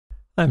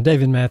I'm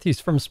David Matthews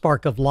from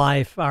Spark of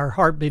Life. Our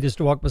heartbeat is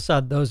to walk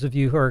beside those of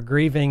you who are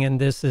grieving,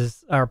 and this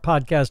is our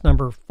podcast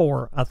number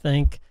 4, I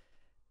think.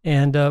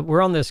 And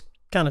we're on this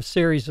kind of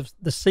series of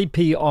the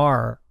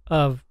CPR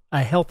of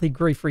a healthy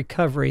grief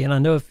recovery. And I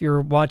know if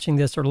you're watching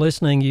this or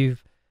listening,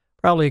 you've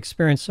probably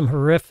experienced some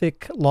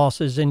horrific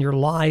losses in your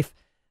life.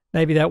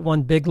 Maybe that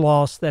one big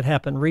loss that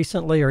happened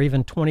recently or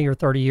even 20 or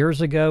 30 years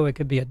ago. It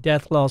could be a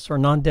death loss or a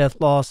non-death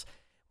loss.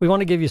 We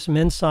want to give you some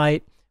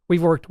insight.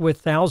 We've worked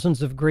with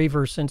thousands of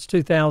grievers since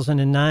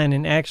 2009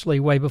 and actually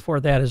way before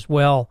that as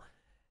well.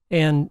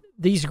 And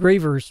these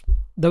grievers,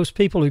 those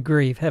people who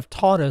grieve, have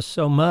taught us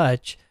so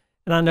much.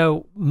 And I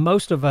know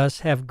most of us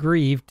have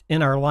grieved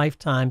in our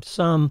lifetime.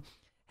 Some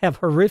have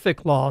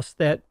horrific loss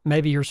that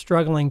maybe you're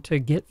struggling to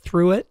get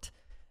through it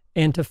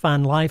and to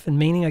find life and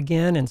meaning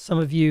again. And some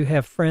of you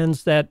have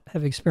friends that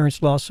have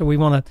experienced loss. So we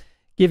want to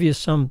give you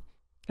some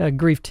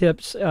grief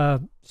tips,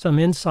 some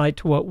insight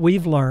to what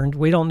we've learned.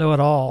 We don't know it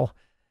all.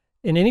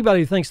 And anybody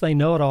who thinks they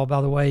know it all,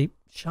 by the way,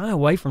 shy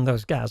away from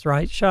those guys,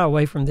 right? Shy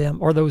away from them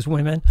or those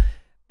women,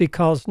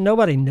 because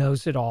nobody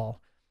knows it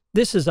all.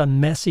 This is a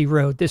messy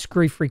road, this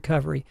grief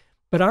recovery.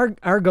 But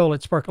our goal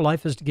at Spark of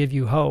Life is to give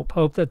you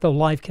hope that though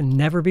life can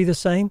never be the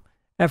same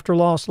after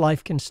loss,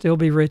 life can still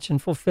be rich and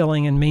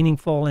fulfilling and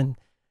meaningful and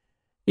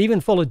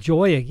even full of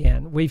joy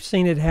again. We've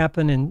seen it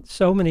happen in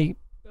so many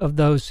of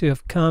those who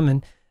have come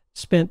and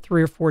spent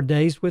 3 or 4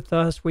 days with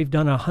us. We've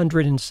done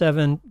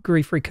 107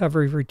 grief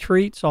recovery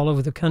retreats all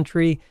over the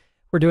country.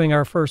 We're doing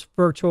our first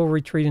virtual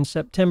retreat in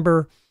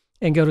September,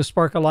 and go to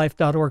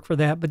sparkoflife.org for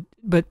that.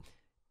 But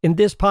in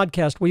this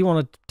podcast, we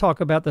want to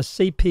talk about the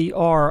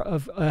CPR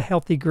of a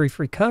healthy grief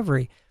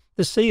recovery.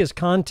 The C is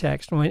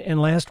context. And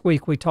last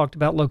week we talked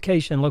about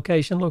location in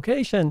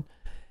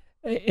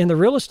the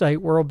real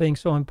estate world being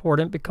so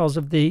important because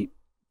of the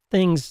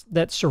things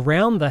that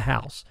surround the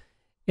house.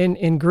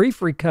 In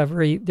grief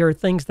recovery, there are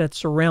things that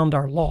surround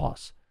our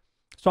loss.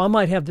 So I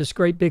might have this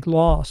great big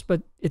loss,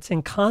 but it's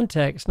in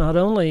context not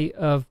only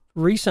of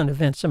recent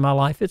events in my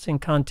life, it's in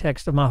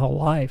context of my whole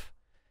life.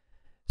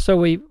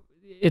 So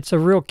it's a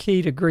real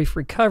key to grief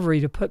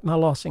recovery to put my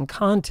loss in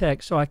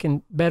context so I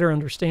can better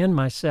understand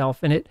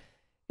myself. And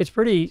it's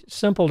pretty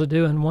simple to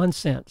do in one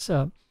sense.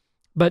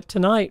 But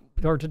today,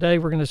 we're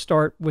going to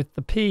start with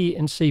the P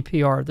in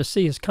CPR. The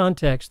C is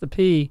context. The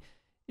P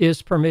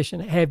is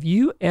permission. Have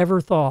you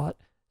ever thought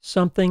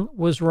something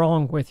was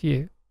wrong with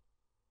you?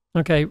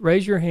 Okay,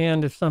 raise your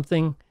hand if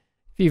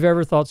you've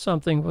ever thought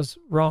something was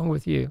wrong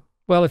with you.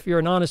 Well, if you're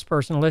an honest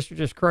person, unless you're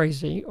just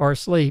crazy or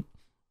asleep,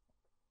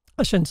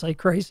 I shouldn't say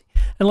crazy,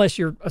 unless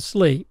you're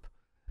asleep.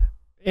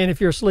 And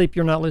if you're asleep,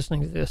 you're not listening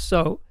to this.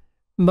 So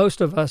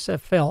most of us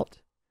have thought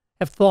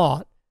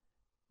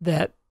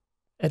that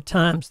at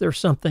times there's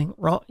something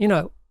wrong.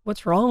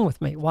 What's wrong with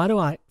me? Why do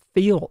I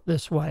feel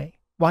this way?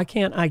 Why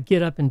can't I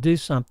get up and do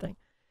something?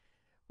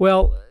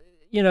 Well,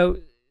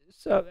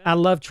 so I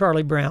love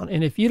Charlie Brown.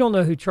 And if you don't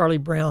know who Charlie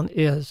Brown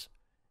is,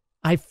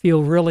 I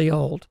feel really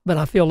old, but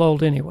I feel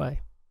old anyway.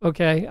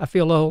 Okay? I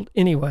feel old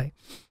anyway.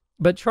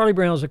 But Charlie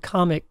Brown is a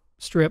comic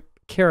strip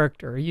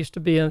character. He used to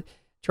be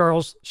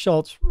Charles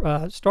Schulz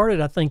started,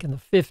 I think, in the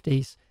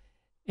 50s.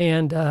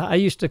 And I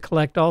used to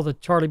collect all the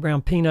Charlie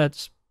Brown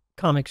Peanuts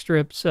comic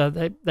strips.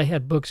 They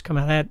had books come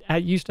out. I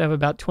used to have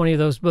about 20 of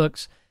those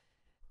books.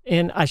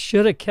 And I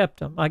should have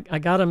kept them. I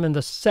got them in the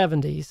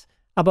 70s.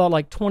 I bought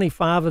like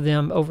 25 of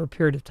them over a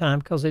period of time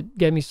because it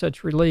gave me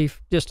such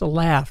relief just to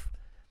laugh.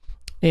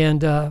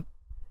 And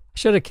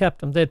should have kept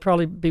them. They'd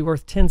probably be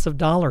worth tens of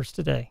dollars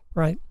today,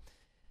 right?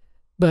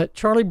 But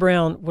Charlie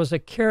Brown was a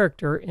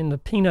character in the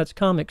Peanuts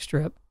comic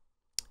strip,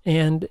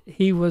 and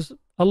he was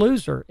a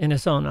loser in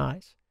his own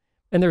eyes.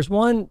 And there's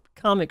one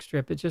comic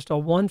strip, it's just a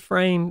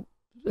one-frame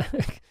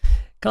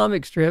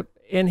comic strip,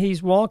 and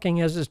he's walking,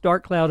 has this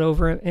dark cloud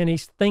over him, and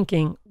he's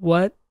thinking,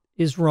 what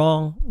is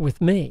wrong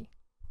with me?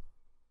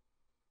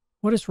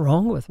 What is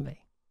wrong with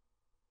me?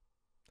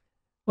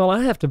 Well,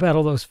 I have to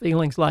battle those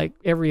feelings like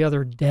every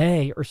other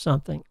day or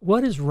something.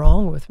 What is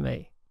wrong with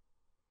me?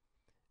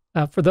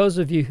 For those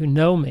of you who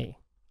know me,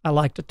 I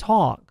like to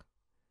talk.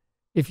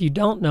 If you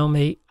don't know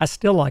me, I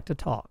still like to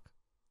talk.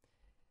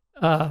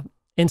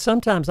 And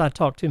sometimes I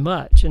talk too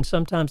much, and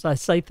sometimes I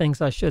say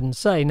things I shouldn't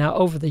say. Now,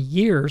 over the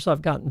years,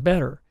 I've gotten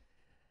better.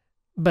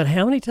 But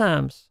how many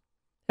times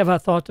have I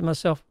thought to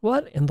myself,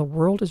 what in the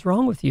world is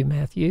wrong with you,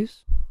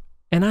 Matthews?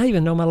 And I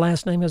even know my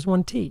last name has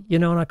 1 T,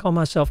 and I call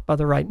myself by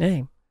the right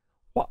name.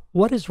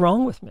 What is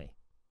wrong with me?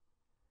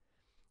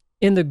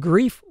 In the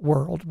grief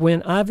world,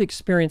 when I've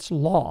experienced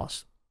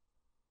loss,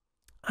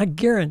 I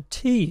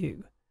guarantee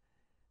you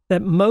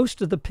that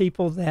most of the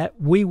people that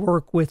we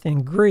work with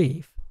in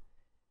grief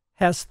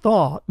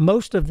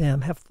most of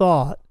them have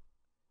thought,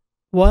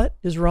 what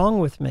is wrong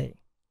with me?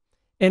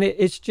 And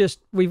it's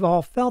just, we've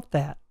all felt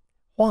that.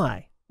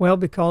 Why? Well,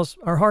 because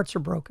our hearts are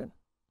broken.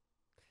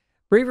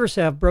 Grievers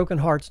have broken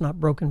hearts, not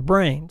broken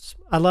brains.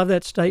 I love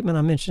that statement.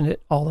 I mention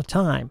it all the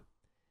time.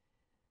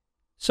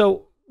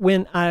 So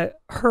when I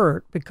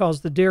hurt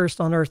because the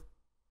dearest on earth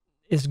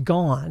is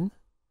gone,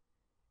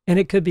 And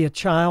it could be a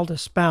child, a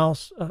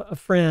spouse, a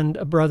friend,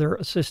 a brother,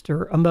 a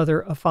sister, a mother,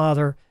 a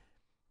father.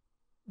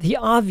 The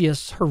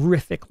obvious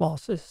horrific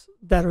losses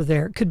that are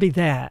there. It could be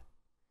that.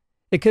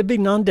 It could be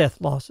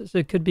non-death losses.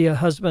 It could be a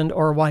husband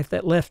or a wife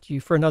that left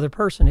you for another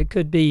person. It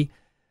could be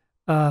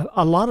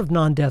a lot of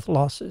non-death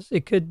losses.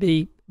 It could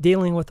be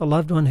dealing with a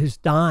loved one who's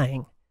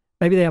dying.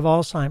 Maybe they have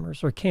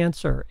Alzheimer's or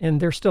cancer and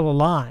they're still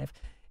alive.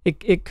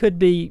 It could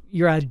be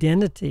your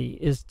identity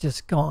is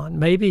just gone.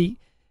 Maybe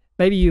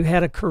you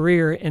had a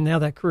career and now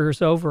that career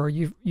is over, or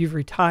you've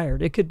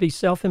retired. It could be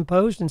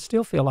self-imposed and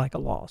still feel like a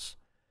loss.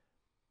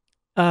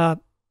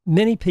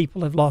 Many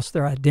people have lost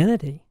their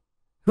identity.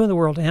 Who in the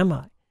world am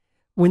I?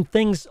 When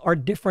things are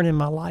different in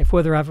my life,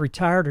 whether I've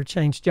retired or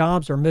changed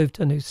jobs or moved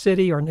to a new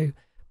city or a new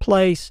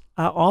place,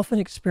 I often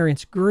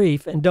experience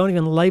grief and don't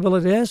even label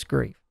it as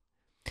grief.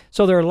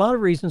 So there are a lot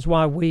of reasons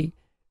why we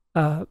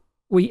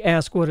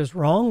ask what is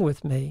wrong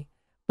with me,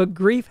 but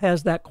grief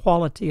has that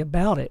quality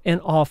about it, and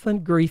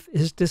often grief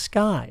is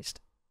disguised.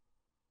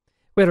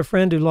 We had a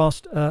friend who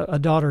lost a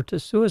daughter to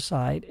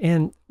suicide,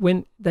 and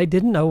when they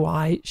didn't know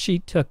why she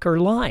took her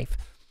life,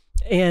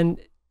 and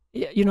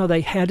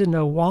they had to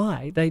know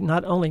why. They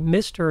not only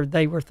missed her,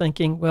 they were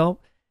thinking, well,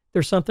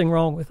 there's something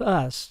wrong with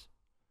us.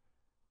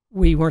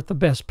 We weren't the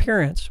best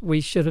parents.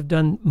 We should have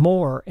done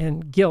more,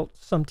 and guilt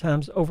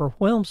sometimes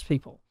overwhelms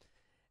people.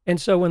 And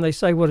so when they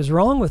say, what is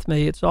wrong with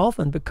me, it's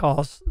often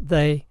because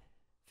they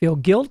feel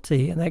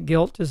guilty, and that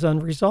guilt is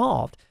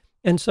unresolved.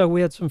 And so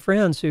we had some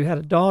friends who had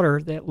a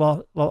daughter that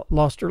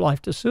lost her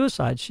life to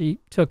suicide. She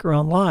took her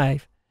own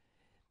life.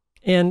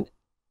 And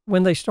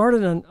when they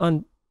started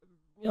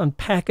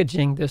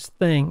unpackaging this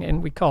thing,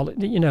 and we call it,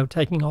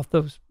 taking off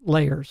those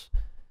layers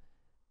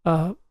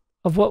of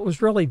what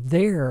was really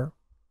there,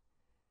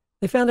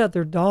 they found out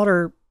their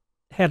daughter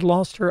had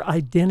lost her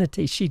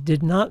identity. She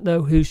did not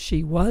know who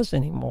she was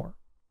anymore.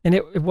 And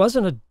it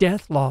wasn't a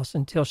death loss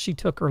until she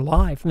took her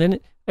life. And then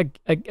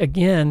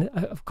again,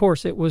 of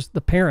course, it was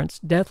the parents'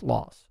 death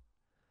loss.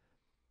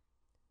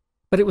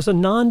 But it was a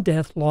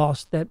non-death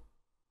loss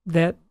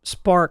that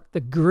sparked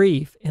the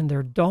grief in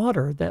their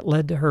daughter that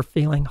led to her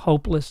feeling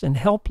hopeless and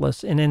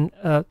helpless. And in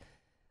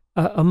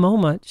a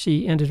moment,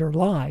 she ended her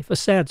life. A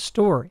sad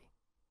story,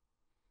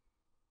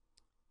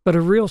 but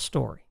a real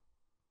story.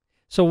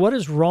 So what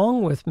is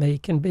wrong with me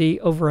can be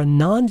over a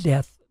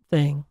non-death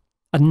thing,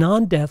 a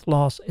non-death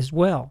loss as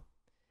well.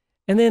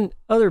 And then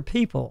other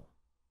people,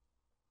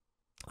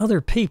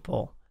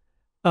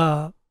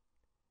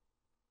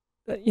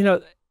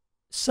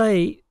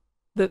 say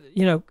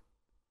that,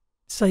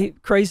 say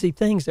crazy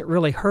things that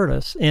really hurt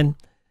us. And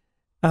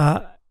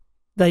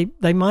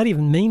they might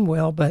even mean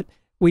well, but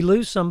we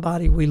lose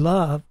somebody we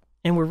love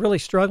and we're really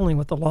struggling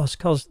with the loss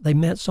because they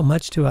meant so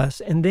much to us.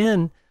 And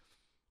then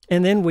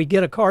we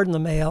get a card in the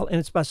mail and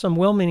it's by some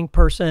well-meaning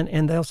person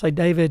and they'll say,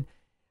 David,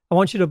 I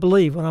want you to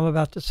believe what I'm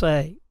about to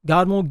say.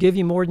 God won't give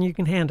you more than you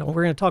can handle.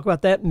 We're going to talk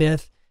about that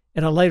myth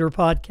in a later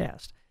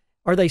podcast.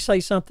 Or they say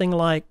something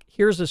like,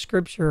 here's a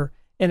scripture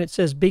and it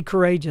says, be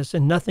courageous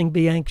and nothing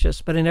be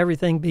anxious, but in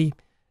everything be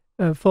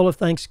full of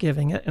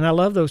thanksgiving. And I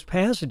love those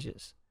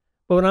passages.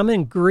 But when I'm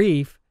in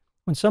grief,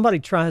 when somebody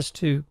tries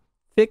to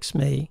fix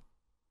me,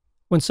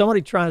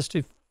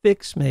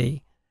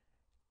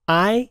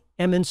 I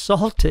am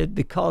insulted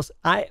because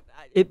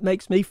it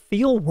makes me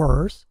feel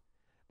worse,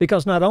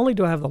 because not only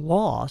do I have the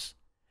loss,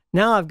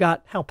 now I've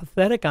got how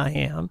pathetic I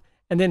am,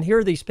 and then here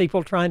are these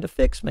people trying to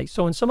fix me.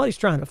 So when somebody's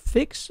trying to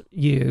fix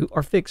you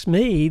or fix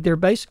me, they're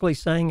basically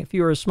saying, if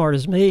you were as smart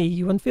as me,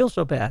 you wouldn't feel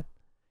so bad.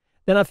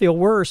 Then I feel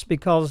worse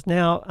because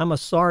now I'm a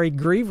sorry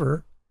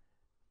griever.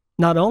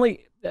 Not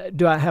only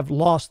do I have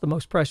lost the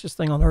most precious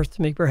thing on earth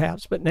to me,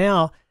 perhaps, but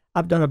now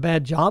I've done a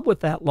bad job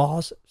with that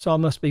loss, so I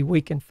must be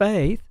weak in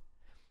faith.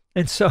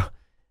 And so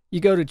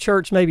you go to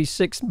church maybe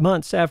 6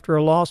 months after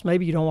a loss.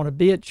 Maybe you don't want to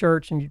be at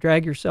church and you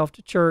drag yourself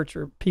to church,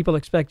 or people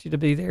expect you to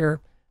be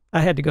there. I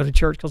had to go to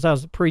church because I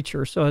was a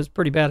preacher, so it was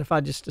pretty bad if I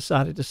just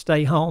decided to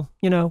stay home,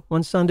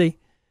 one Sunday.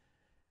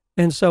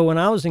 And so when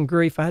I was in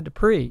grief, I had to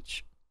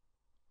preach.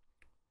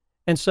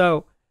 And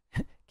so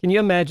can you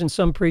imagine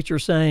some preacher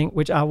saying,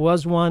 which I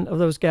was one of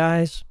those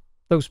guys,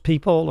 those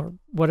people, or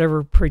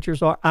whatever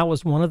preachers are, I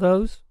was one of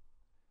those.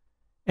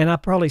 And I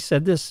probably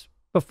said this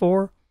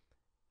before.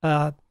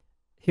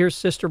 Here's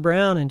Sister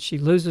Brown, and she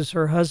loses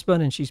her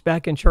husband, and she's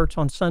back in church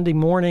on Sunday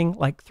morning,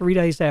 like 3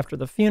 days after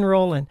the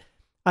funeral. And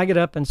I get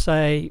up and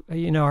say,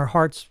 our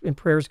hearts and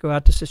prayers go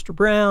out to Sister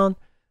Brown,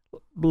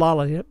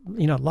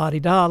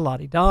 la-di-da,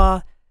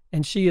 la-di-da.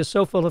 And she is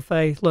so full of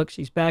faith. Look,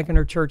 she's back in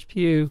her church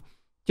pew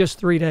just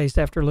 3 days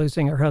after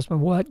losing her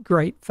husband. What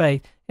great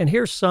faith. And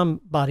here's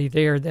somebody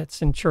there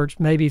that's in church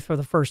maybe for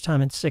the first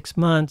time in 6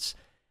 months.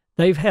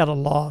 They've had a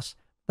loss.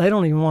 They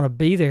don't even want to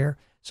be there.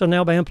 So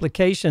now by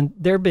implication,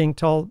 they're being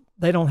told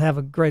they don't have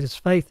a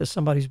greatest faith as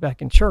somebody's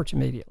back in church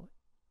immediately.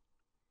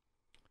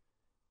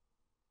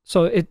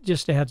 So it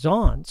just adds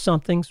on.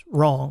 Something's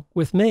wrong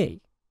with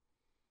me.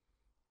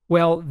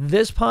 Well,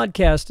 this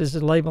podcast is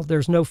labeled,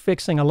 there's no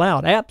fixing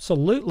allowed.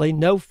 Absolutely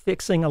no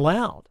fixing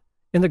allowed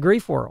in the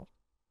grief world.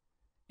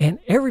 And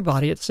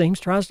everybody, it seems,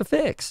 tries to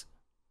fix.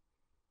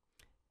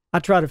 I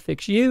try to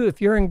fix you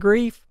if you're in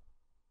grief.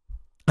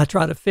 I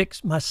try to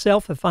fix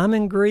myself if I'm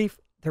in grief.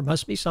 There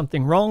must be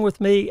something wrong with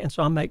me. And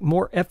so I make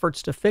more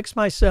efforts to fix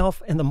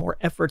myself. And the more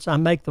efforts I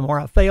make, the more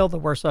I fail, the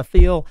worse I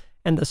feel.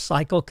 And the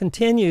cycle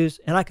continues.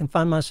 And I can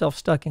find myself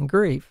stuck in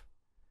grief.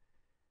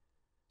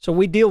 So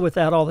we deal with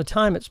that all the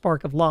time at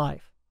Spark of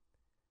Life.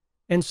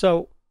 And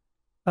so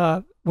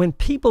when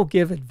people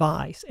give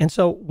advice, and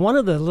so one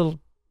of the little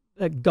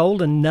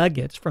golden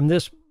nuggets from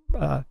this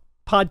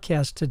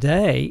podcast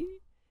today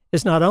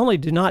is not only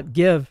do not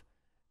give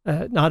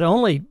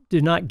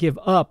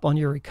up on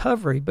your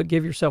recovery, but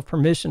give yourself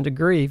permission to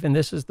grieve. And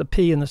this is the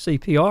P in the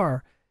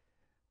CPR,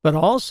 but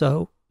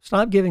also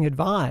stop giving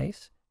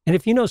advice. And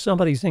if you know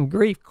somebody's in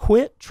grief,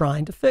 quit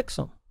trying to fix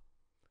them.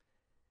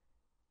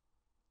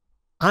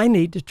 I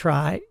need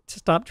to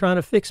stop trying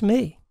to fix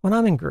me when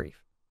I'm in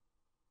grief.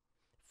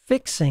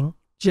 Fixing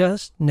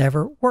just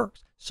never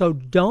works. So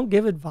don't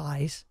give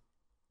advice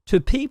to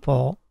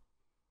people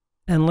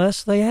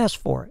unless they ask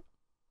for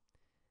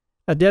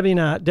it.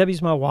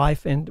 Debbie's my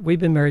wife, and we've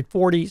been married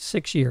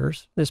 46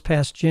 years this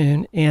past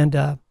June. And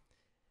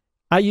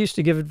I used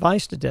to give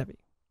advice to Debbie.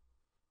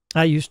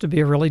 I used to be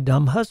a really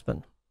dumb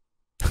husband.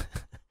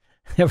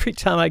 Every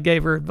time I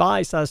gave her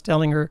advice, I was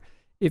telling her,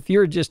 if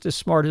you're just as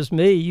smart as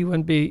me, you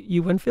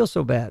wouldn't feel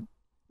so bad.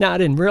 Now, I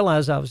didn't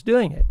realize I was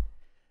doing it,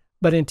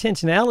 but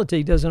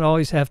intentionality doesn't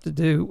always have to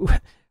do,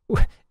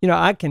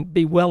 I can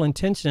be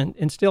well-intentioned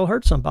and still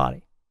hurt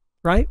somebody,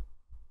 right?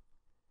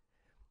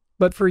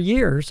 But for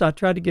years, I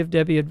tried to give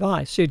Debbie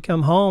advice. She'd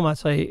come home. I'd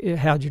say,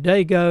 how'd your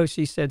day go?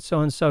 She said,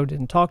 so-and-so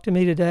didn't talk to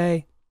me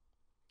today.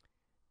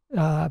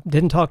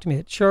 Didn't talk to me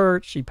at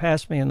church. She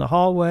passed me in the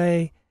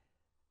hallway.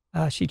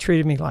 She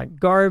treated me like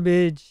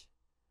garbage.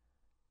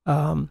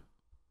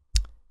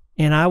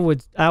 And I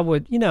would,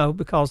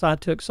 because I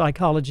took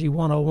Psychology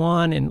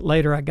 101 and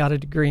later I got a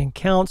degree in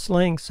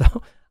counseling.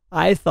 So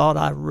I thought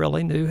I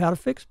really knew how to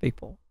fix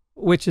people,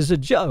 which is a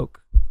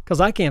joke because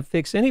I can't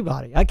fix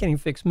anybody. I can't even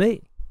fix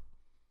me.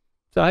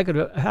 So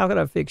how could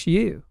I fix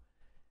you?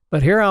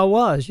 But here I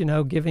was,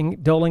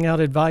 doling out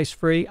advice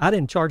free. I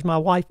didn't charge my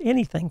wife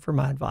anything for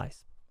my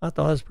advice. I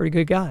thought I was a pretty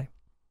good guy.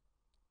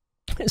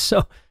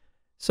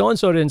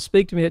 So-and-so didn't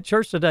speak to me at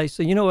church today.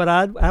 So you know what?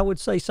 I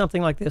would say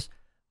something like this.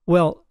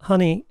 Well,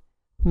 honey,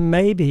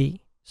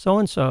 maybe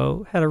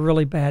so-and-so had a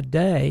really bad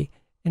day,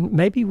 and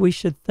maybe we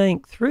should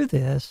think through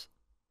this,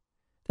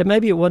 that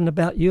maybe it wasn't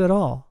about you at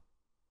all.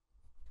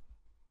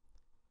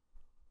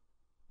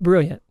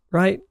 Brilliant,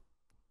 right?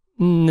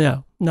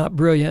 No, not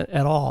brilliant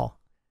at all.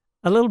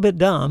 A little bit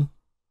dumb,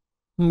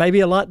 maybe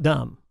a lot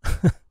dumb.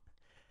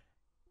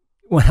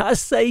 When I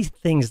said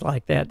things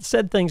like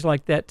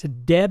that to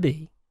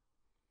Debbie,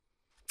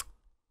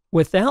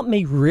 without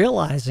me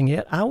realizing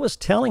it, I was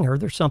telling her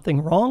there's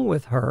something wrong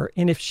with her.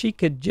 And if she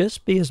could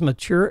just be as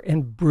mature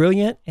and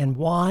brilliant and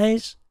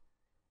wise,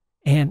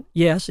 and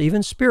yes,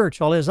 even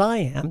spiritual as I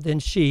am, then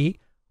she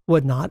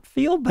would not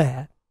feel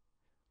bad.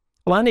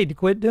 Well, I need to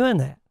quit doing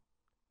that.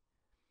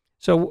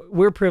 So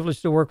we're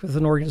privileged to work with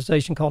an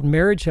organization called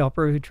Marriage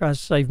Helper who tries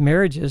to save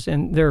marriages,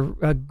 and they're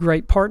a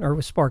great partner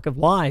with Spark of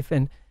Life.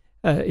 And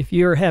if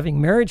you're having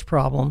marriage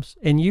problems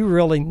and you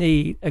really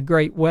need a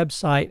great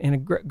website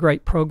and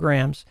great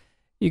programs,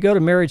 you go to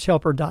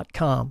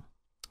marriagehelper.com.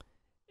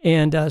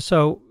 And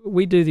so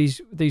we do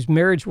these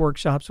marriage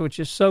workshops, which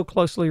is so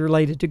closely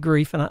related to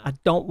grief, and I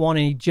don't want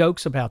any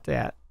jokes about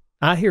that.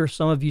 I hear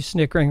some of you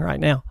snickering right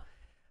now.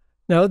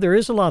 No, there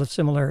is a lot of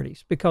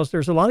similarities because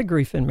there's a lot of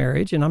grief in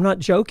marriage, and I'm not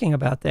joking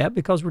about that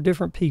because we're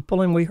different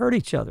people and we hurt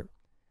each other.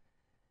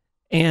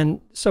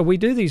 And so we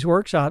do these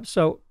workshops.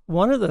 So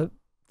one of the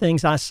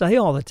things I say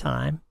all the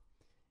time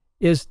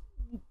is,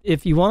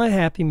 if you want a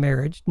happy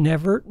marriage,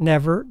 never,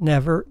 never,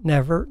 never,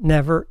 never,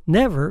 never,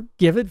 never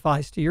give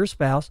advice to your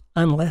spouse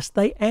unless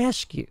they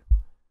ask you.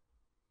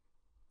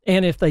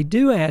 And if they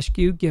do ask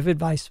you, give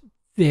advice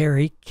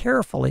very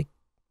carefully,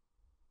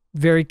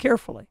 very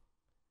carefully.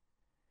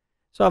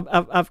 So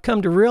I've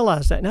come to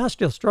realize that. Now I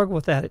still struggle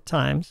with that at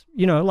times,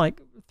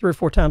 like 3 or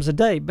 4 times a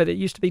day, but it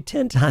used to be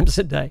 10 times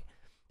a day.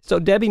 So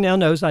Debbie now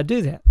knows I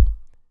do that.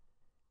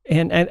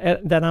 And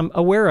that I'm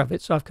aware of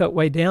it, so I've cut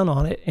way down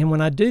on it. And when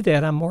I do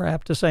that, I'm more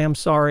apt to say, I'm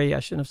sorry, I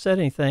shouldn't have said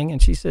anything.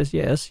 And she says,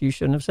 yes, you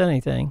shouldn't have said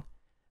anything,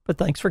 but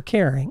thanks for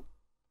caring.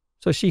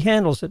 So she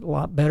handles it a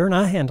lot better, and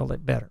I handle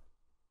it better.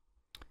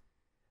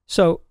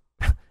 So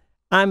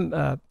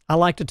I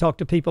like to talk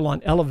to people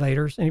on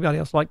elevators. Anybody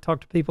else like to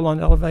talk to people on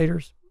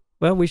elevators?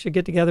 Well, we should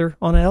get together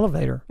on an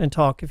elevator and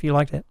talk if you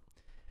like that.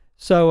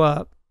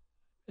 So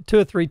 2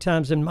 or 3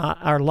 times in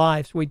our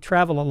lives, we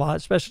travel a lot,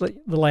 especially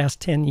the last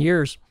 10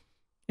 years.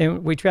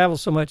 And we travel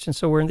so much, and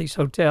so we're in these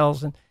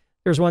hotels. And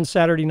there's one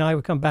Saturday night,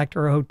 we come back to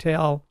our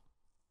hotel,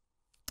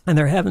 and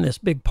they're having this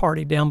big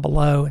party down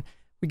below. And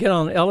we get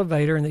on the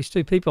elevator, and these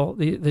 2 people,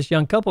 this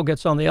young couple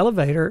gets on the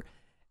elevator,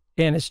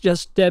 and it's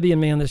just Debbie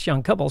and me and this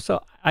young couple.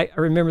 So I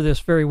remember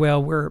this very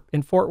well. We're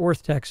in Fort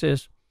Worth,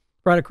 Texas,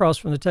 right across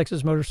from the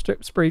Texas Motor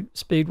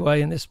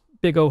Speedway, and this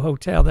big old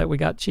hotel that we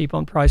got cheap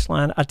on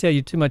Priceline. I tell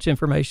you too much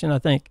information, I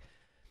think.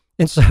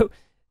 And so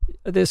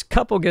this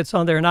couple gets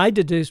on there, and I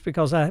deduce,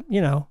 because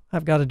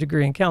I've got a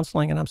degree in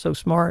counseling and I'm so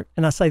smart,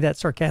 and I say that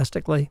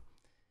sarcastically,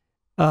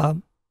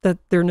 that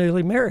they're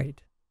newly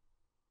married.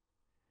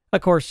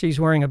 Of course, she's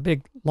wearing a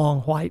big,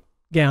 long white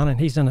gown, and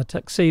he's in a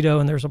tuxedo,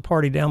 and there's a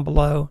party down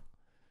below.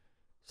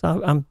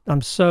 So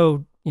I'm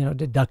so,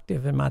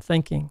 deductive in my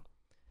thinking.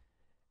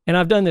 And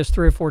I've done this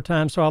 3 or 4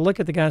 times. So I look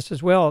at the guy and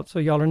says, well, so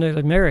y'all are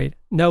newly married?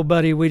 No,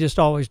 buddy, we just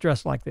always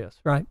dress like this,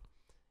 right?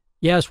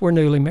 Yes, we're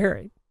newly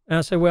married. And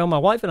I say, well, my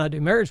wife and I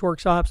do marriage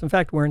workshops. In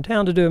fact, we're in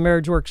town to do a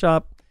marriage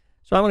workshop.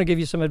 So I want to give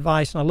you some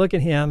advice. And I look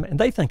at him, and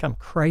they think I'm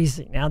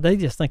crazy. Now they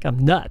just think I'm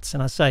nuts.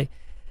 And I say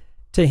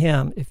to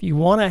him, if you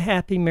want a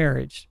happy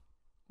marriage,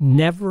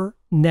 never,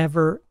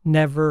 never,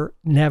 never,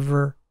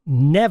 never,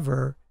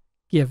 never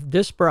give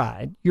this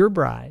bride, your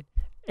bride,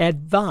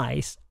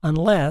 advice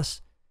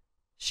unless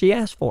she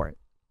asks for it.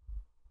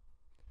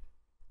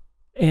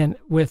 And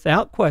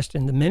without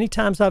question, the many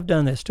times I've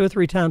done this, 2 or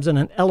 3 times in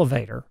an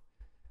elevator,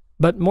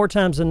 but more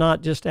times than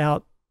not just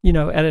out, at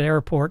an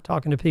airport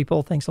talking to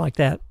people, things like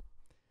that.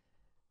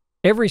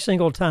 Every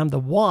single time the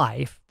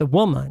wife, the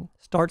woman,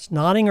 starts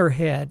nodding her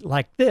head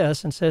like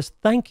this and says,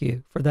 thank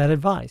you for that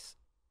advice.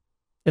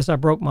 As I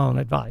broke my own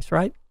advice,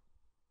 right?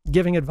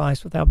 Giving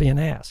advice without being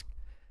asked.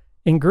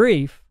 In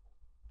grief,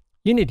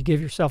 you need to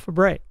give yourself a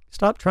break.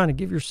 Stop trying to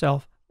give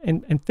yourself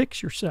and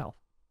fix yourself.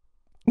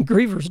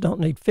 Grievers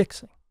don't need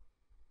fixing.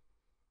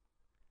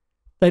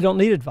 They don't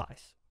need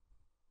advice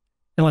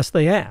unless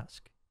they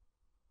ask.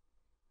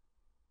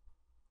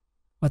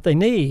 What they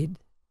need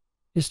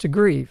is to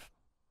grieve.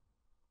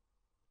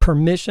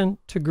 Permission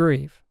to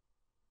grieve.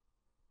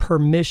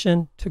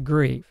 Permission to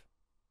grieve.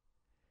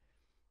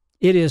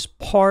 It is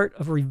part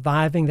of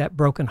reviving that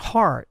broken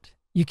heart.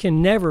 You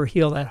can never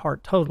heal that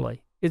heart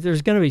totally.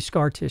 There's going to be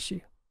scar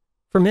tissue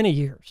for many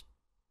years.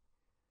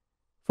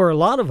 For a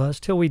lot of us,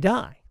 till we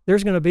die,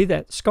 there's going to be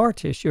that scar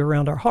tissue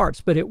around our hearts,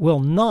 but it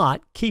will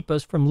not keep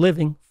us from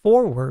living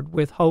forward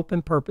with hope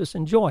and purpose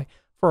and joy.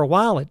 For a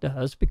while it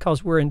does,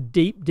 because we're in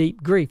deep,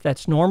 deep grief.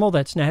 That's normal.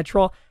 That's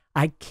natural.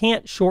 I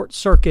can't short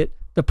circuit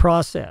the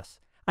process.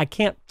 I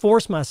can't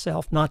force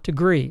myself not to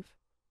grieve.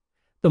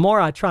 The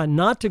more I try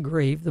not to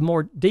grieve, the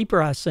more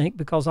deeper I sink,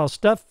 because I'll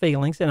stuff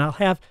feelings, and I'll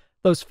have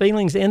those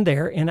feelings in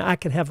there, and I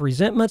could have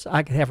resentments,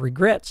 I could have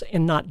regrets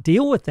and not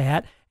deal with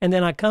that. And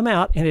then I come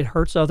out and it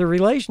hurts other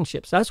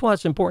relationships. That's why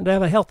it's important to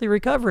have a healthy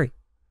recovery.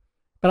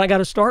 But I got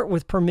to start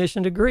with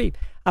permission to grieve.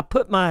 I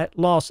put my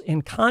loss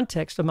in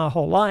context of my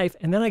whole life,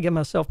 and then I give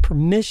myself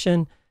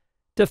permission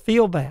to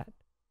feel bad.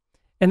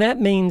 And that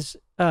means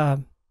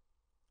that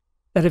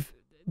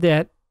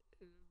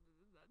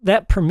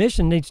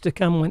permission needs to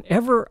come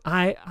whenever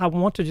I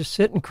want to just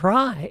sit and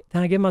cry.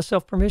 Then I give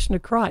myself permission to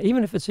cry,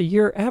 even if it's a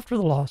year after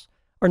the loss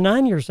or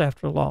 9 years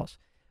after the loss.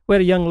 We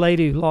had a young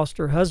lady who lost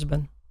her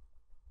husband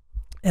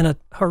in a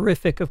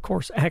horrific, of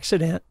course,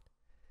 accident.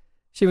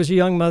 She was a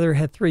young mother,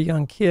 had 3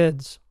 young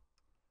kids,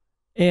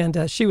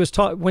 and she was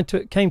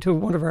came to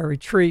one of our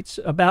retreats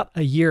about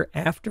a year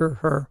after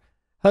her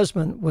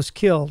husband was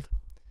killed,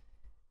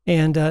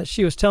 and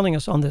she was telling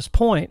us on this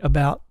point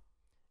about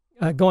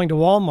going to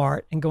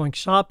Walmart and going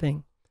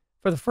shopping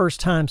for the first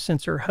time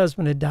since her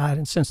husband had died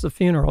and since the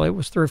funeral. It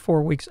was 3 or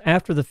 4 weeks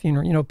after the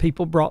funeral.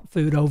 People brought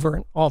food over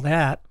and all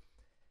that.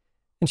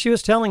 And she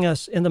was telling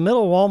us in the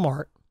middle of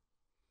Walmart,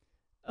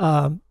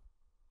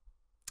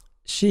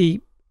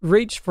 she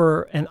reached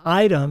for an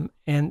item,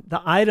 and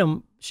the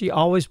item she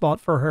always bought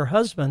for her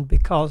husband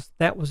because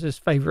that was his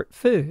favorite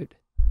food.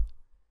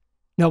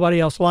 Nobody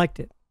else liked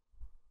it.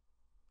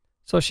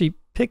 So she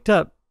picked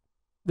up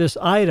this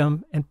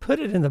item and put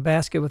it in the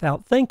basket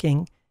without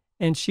thinking,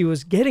 and she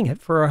was getting it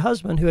for her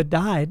husband who had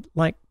died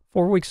like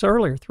 4 weeks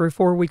earlier, 3 or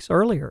 4 weeks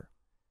earlier.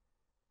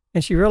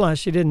 And she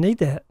realized she didn't need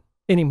that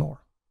anymore.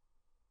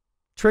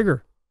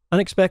 Trigger,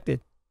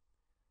 unexpected.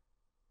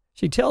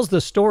 She tells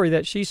the story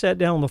that she sat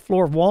down on the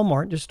floor of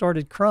Walmart and just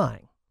started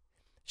crying.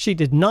 She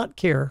did not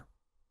care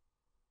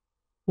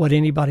what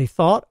anybody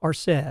thought or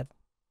said.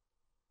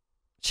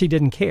 She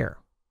didn't care.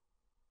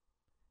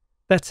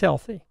 That's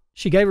healthy.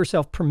 She gave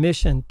herself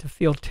permission to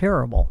feel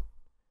terrible.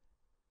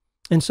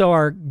 And so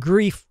our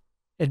grief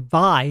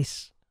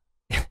advice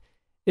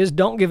is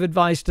don't give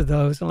advice to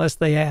those unless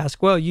they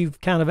ask. Well,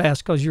 you've kind of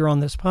asked because you're on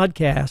this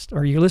podcast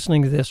or you're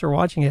listening to this or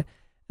watching it.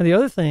 And the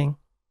other thing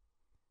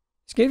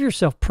is give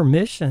yourself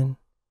permission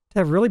to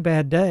have really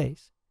bad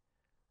days.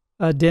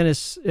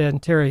 Dennis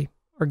and Terry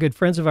are good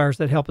friends of ours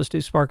that help us do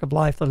Spark of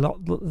Life.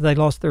 They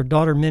lost their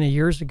daughter many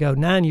years ago,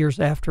 9 years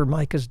after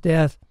Micah's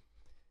death.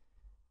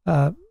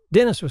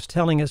 Dennis was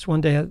telling us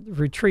one day at a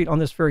retreat on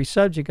this very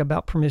subject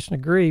about permission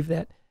to grieve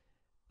that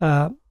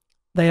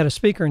they had a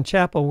speaker in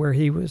chapel where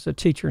he was a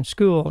teacher in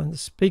school, and the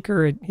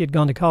speaker he had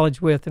gone to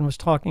college with and was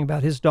talking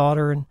about his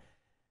daughter and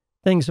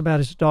things about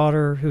his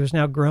daughter who is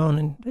now grown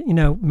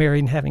and, married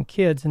and having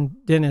kids.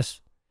 And Dennis,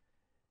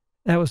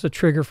 that was a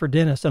trigger for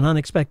Dennis, an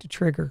unexpected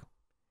trigger,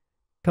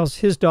 because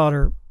his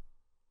daughter,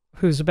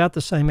 who's about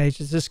the same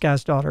age as this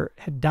guy's daughter,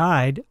 had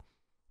died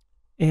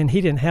and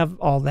he didn't have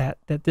all that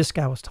this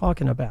guy was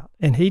talking about.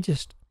 And he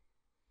just,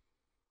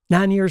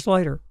 9 years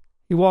later,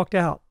 he walked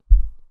out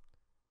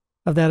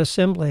of that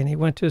assembly and he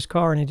went to his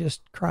car and he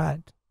just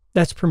cried.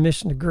 That's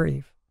permission to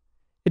grieve.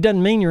 It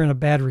doesn't mean you're in a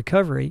bad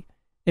recovery.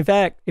 In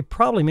fact, it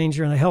probably means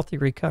you're in a healthy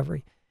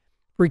recovery.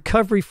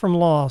 Recovery from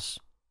loss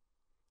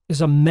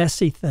is a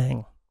messy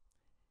thing.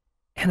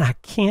 And I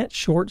can't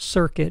short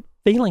circuit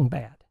feeling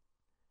bad.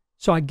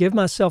 So I give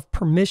myself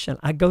permission.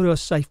 I go to a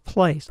safe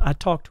place. I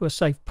talk to a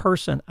safe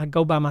person. I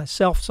go by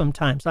myself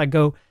sometimes. I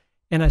go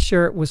and I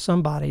share it with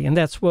somebody. And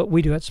that's what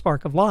we do at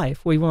Spark of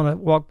Life. We want to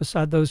walk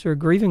beside those who are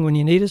grieving. When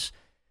you need us,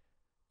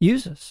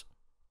 use us.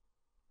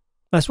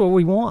 That's what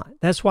we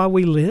want. That's why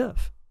we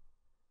live.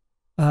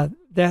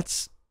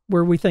 That's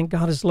where we think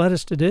God has led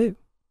us to do.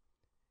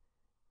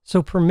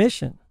 So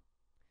permission.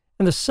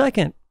 And the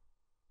second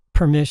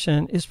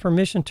permission is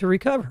permission to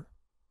recover.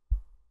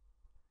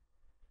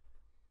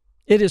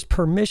 It is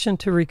permission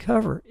to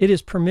recover. It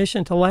is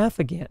permission to laugh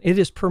again. It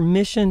is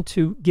permission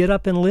to get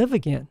up and live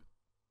again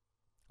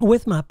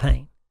with my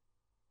pain.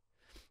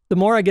 The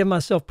more I give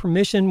myself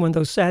permission when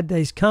those sad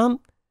days come,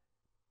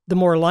 the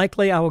more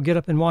likely I will get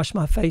up and wash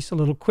my face a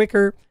little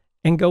quicker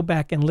and go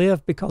back and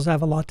live, because I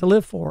have a lot to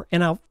live for.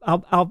 And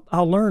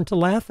I'll learn to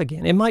laugh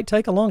again. It might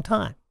take a long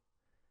time.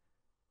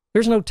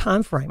 There's no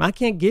time frame. I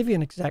can't give you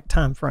an exact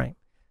time frame.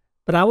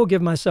 But I will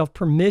give myself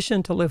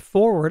permission to live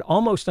forward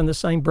almost in the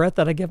same breath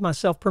that I give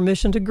myself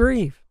permission to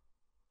grieve.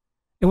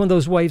 And when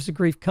those waves of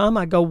grief come,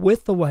 I go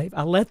with the wave.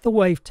 I let the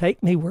wave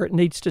take me where it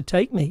needs to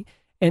take me.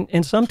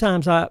 And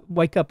sometimes I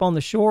wake up on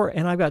the shore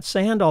and I've got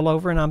sand all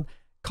over and I'm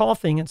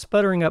coughing and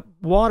sputtering up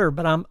water,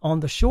 but I'm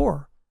on the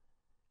shore.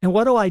 And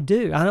what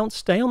do? I don't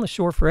stay on the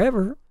shore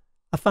forever.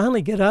 I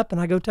finally get up and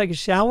I go take a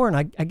shower and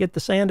I get the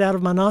sand out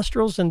of my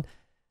nostrils and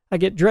I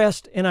get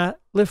dressed and I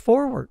live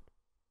forward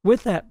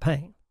with that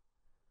pain.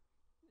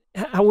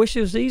 I wish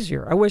it was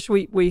easier. I wish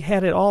we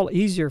had it all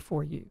easier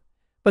for you.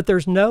 But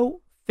there's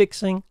no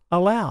fixing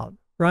allowed,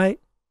 right?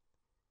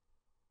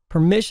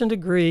 Permission to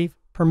grieve,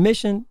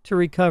 permission to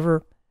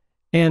recover,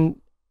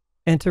 and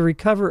to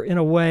recover in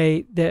a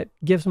way that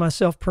gives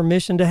myself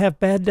permission to have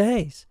bad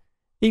days,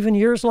 even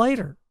years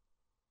later.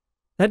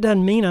 That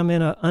doesn't mean I'm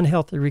in an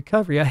unhealthy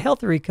recovery. A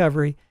healthy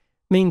recovery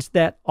means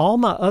that all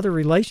my other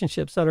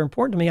relationships that are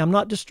important to me, I'm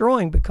not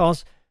destroying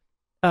because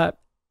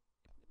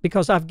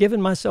I've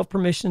given myself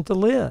permission to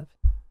live.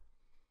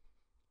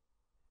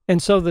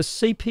 And so the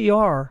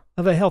CPR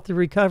of a healthy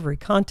recovery: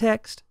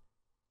 context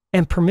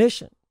and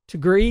permission to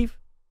grieve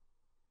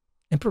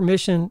and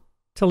permission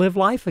to live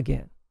life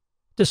again,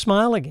 to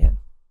smile again,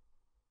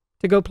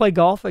 to go play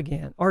golf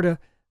again, or to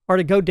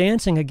go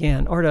dancing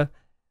again, or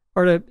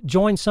to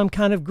join some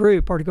kind of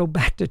group, or to go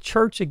back to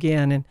church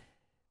again, and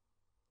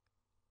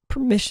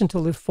permission to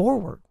live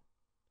forward.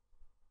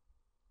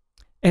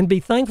 And be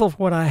thankful for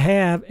what I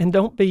have, and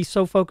don't be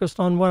so focused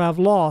on what I've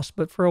lost.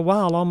 But for a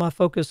while, all my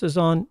focus is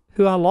on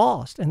who I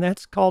lost, and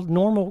that's called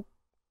normal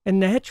and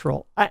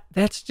natural.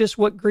 That's just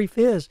what grief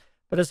is.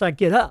 But as I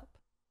get up,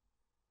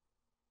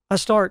 I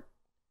still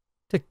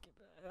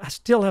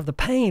have the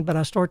pain, but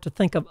I start to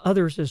think of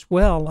others as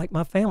well, like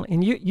my family.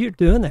 And you're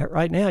doing that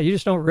right now. You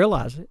just don't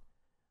realize it.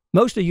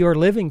 Most of you are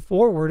living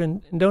forward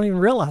and don't even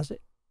realize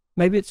it.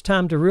 Maybe it's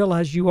time to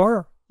realize you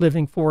are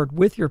living forward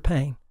with your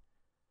pain.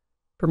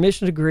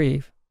 Permission to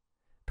grieve,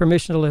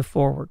 permission to live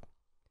forward.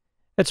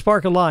 At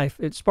Spark of Life,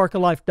 at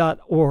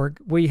sparkoflife.org,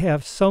 we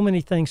have so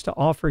many things to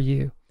offer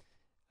you.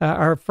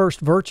 Our first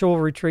virtual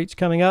retreat's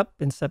coming up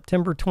in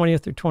September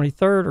 20th through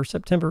 23rd, or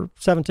September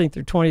 17th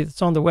through 20th.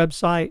 It's on the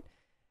website.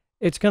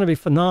 It's going to be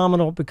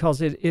phenomenal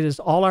because it is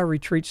all our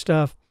retreat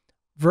stuff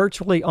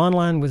virtually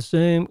online with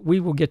Zoom. We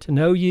will get to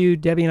know you.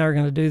 Debbie and I are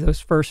going to do those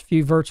first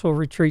few virtual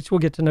retreats. We'll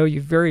get to know you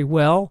very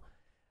well.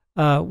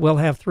 We'll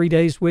have 3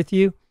 days with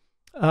you.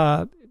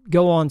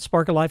 Go on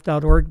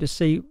sparkoflife.org to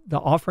see the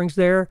offerings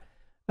there.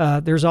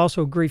 There's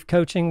also grief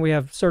coaching. We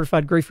have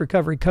certified grief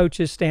recovery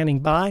coaches standing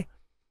by.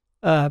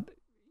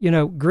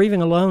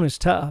 Grieving alone is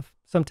tough.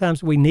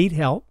 Sometimes we need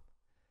help.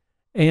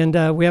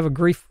 And we have a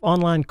grief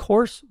online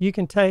course you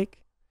can take.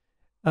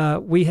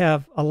 We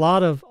have a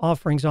lot of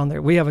offerings on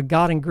there. We have a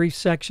God and grief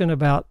section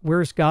about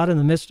where's God in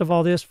the midst of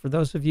all this, for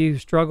those of you who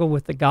struggle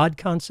with the God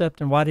concept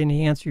and why didn't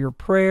he answer your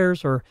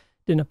prayers or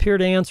didn't appear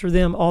to answer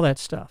them, all that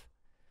stuff.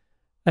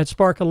 At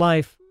Spark of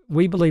Life,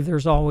 we believe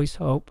there's always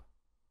hope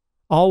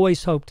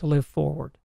to live forward.